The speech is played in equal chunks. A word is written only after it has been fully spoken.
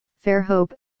Fair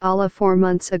hope, a la 4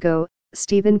 months ago,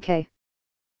 Stephen K.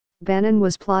 Bannon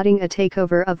was plotting a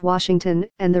takeover of Washington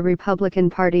and the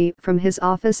Republican Party from his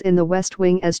office in the West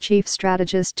Wing as chief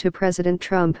strategist to President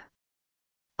Trump.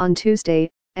 On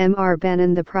Tuesday, Mr.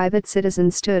 Bannon, the private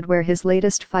citizen, stood where his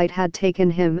latest fight had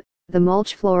taken him, the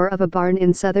mulch floor of a barn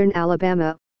in southern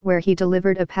Alabama, where he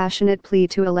delivered a passionate plea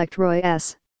to elect Roy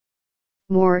S.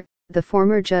 Moore, the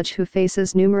former judge who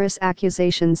faces numerous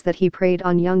accusations that he preyed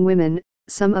on young women,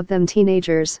 some of them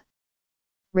teenagers.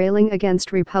 Railing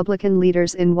against Republican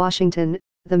leaders in Washington,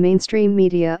 the mainstream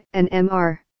media, and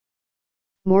Mr.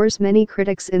 Moore's many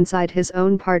critics inside his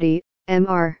own party,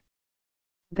 Mr.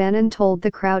 Bannon told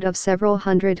the crowd of several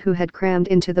hundred who had crammed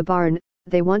into the barn,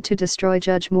 "They want to destroy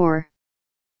Judge Moore.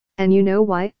 And you know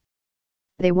why?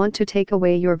 They want to take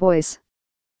away your voice.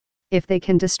 If they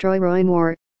can destroy Roy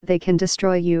Moore, they can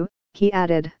destroy you," he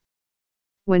added.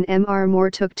 When Mr.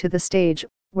 Moore took to the stage,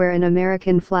 where an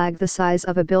American flag the size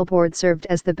of a billboard served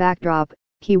as the backdrop,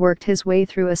 he worked his way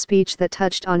through a speech that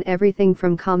touched on everything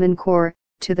from Common Core,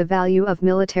 to the value of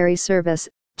military service,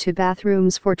 to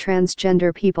bathrooms for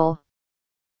transgender people.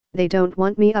 "They don't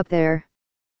want me up there.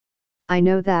 I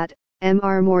know that,"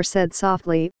 Mr. Moore said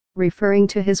softly, referring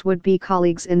to his would-be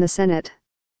colleagues in the Senate.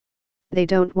 "They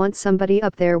don't want somebody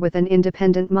up there with an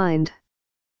independent mind."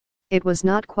 It was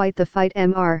not quite the fight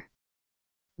Mr.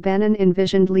 Bannon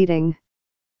envisioned leading.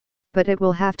 But it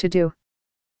will have to do.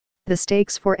 The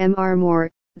stakes for Mr. Moore,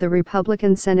 the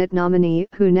Republican Senate nominee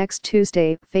who next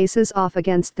Tuesday faces off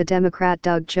against the Democrat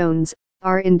Doug Jones,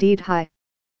 are indeed high.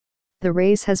 The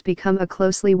race has become a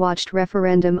closely watched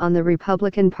referendum on the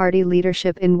Republican Party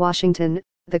leadership in Washington,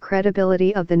 the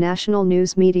credibility of the national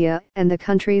news media, and the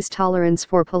country's tolerance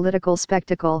for political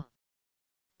spectacle.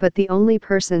 But the only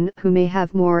person who may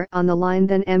have more on the line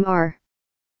than Mr.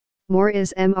 Moore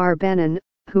is Mr. Bannon,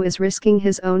 who is risking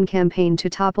his own campaign to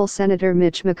topple Senator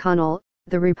Mitch McConnell,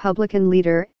 the Republican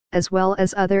leader, as well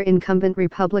as other incumbent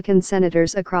Republican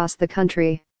senators across the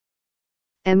country.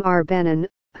 Mr. Bannon,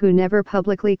 who never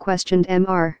publicly questioned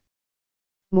Mr.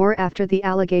 Moore after the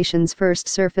allegations first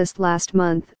surfaced last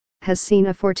month, has seen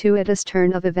a fortuitous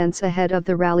turn of events ahead of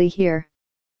the rally here.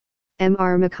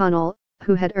 Mr. McConnell,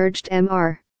 who had urged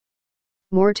Mr.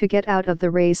 Moore to get out of the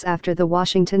race after the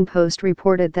Washington Post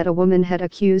reported that a woman had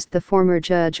accused the former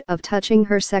judge of touching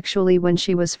her sexually when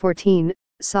she was 14,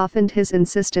 softened his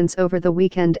insistence over the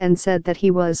weekend and said that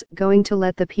he was going to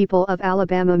let the people of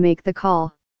Alabama make the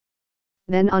call.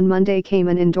 Then on Monday came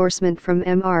an endorsement from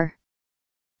Mr.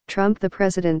 Trump, the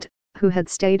president, who had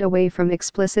stayed away from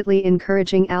explicitly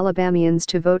encouraging Alabamians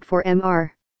to vote for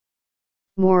Mr.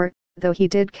 Moore, though he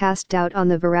did cast doubt on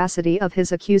the veracity of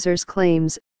his accusers'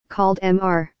 claims, called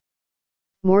Mr.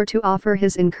 Moore to offer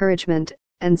his encouragement,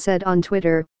 and said on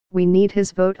Twitter, "We need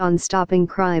his vote on stopping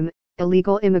crime,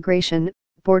 illegal immigration,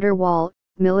 border wall,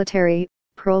 military,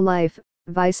 pro-life,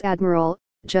 vice admiral,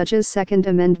 judge's Second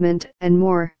Amendment, and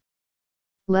more."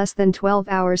 Less than 12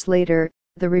 hours later,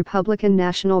 the Republican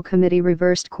National Committee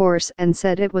reversed course and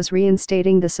said it was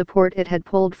reinstating the support it had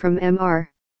pulled from Mr.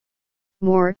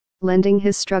 Moore, lending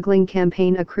his struggling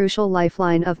campaign a crucial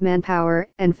lifeline of manpower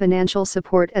and financial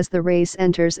support as the race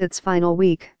enters its final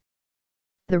week.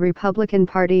 The Republican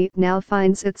Party now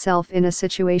finds itself in a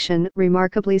situation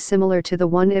remarkably similar to the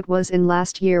one it was in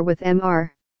last year with Mr.